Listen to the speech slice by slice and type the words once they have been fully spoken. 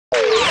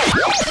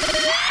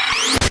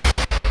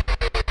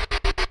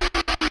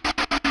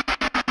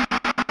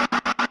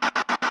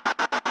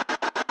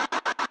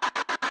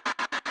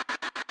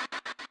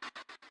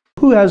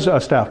has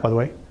staff, by the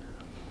way?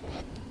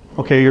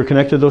 Okay, you're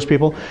connected to those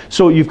people.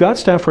 So you've got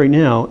staff right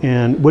now,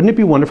 and wouldn't it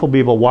be wonderful to be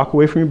able to walk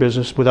away from your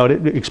business without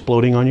it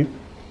exploding on you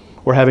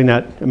or having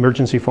that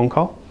emergency phone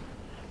call?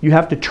 You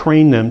have to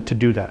train them to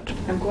do that.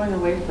 I'm going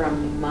away for a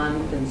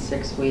month and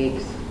 6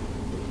 weeks.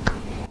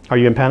 Are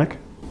you in panic?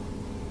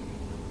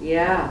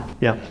 Yeah.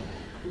 Yeah.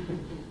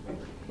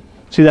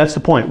 See, that's the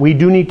point. We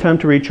do need time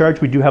to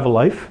recharge. We do have a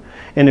life.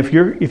 And if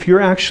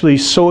you're actually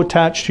so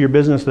attached to your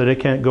business that it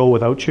can't go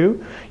without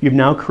you, you've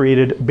now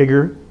created a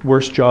bigger,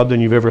 worse job than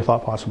you've ever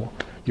thought possible.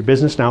 Your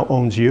business now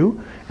owns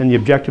you, and the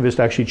objective is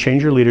to actually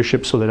change your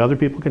leadership so that other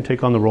people can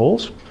take on the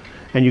roles.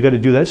 And you got to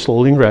do that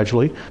slowly and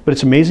gradually. But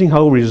it's amazing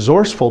how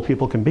resourceful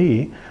people can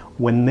be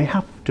when they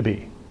have to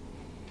be.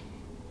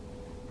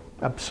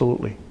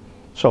 Absolutely.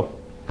 So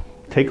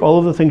take all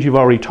of the things you've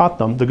already taught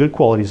them, the good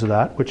qualities of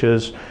that, which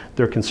is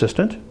they're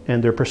consistent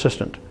and they're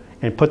persistent,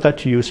 and put that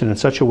to use in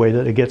such a way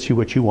that it gets you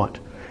what you want.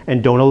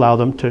 And don't allow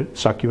them to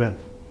suck you in.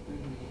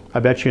 I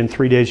bet you in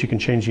 3 days you can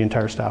change the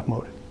entire staff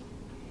mode.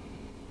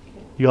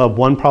 You'll have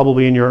one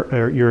probably in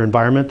your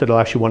environment that'll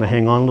actually want to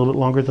hang on a little bit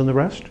longer than the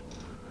rest.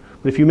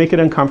 But if you make it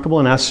uncomfortable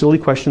and ask silly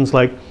questions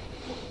like,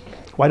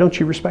 why don't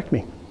you respect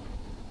me?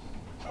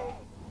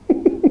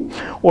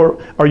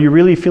 Or are you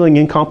really feeling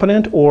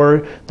incompetent,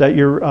 or that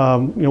you're,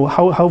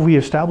 how have we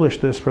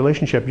established this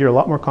relationship? You're a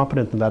lot more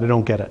competent than that. I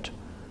don't get it.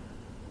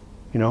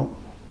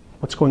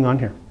 What's going on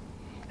here?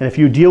 And if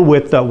you deal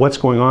with what's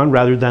going on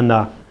rather than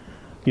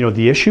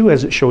the issue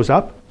as it shows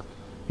up,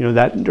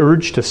 that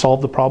urge to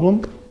solve the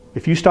problem,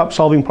 if you stop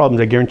solving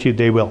problems, I guarantee you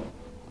they will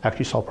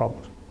actually solve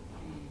problems.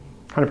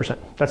 100%.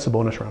 That's the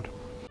bonus round.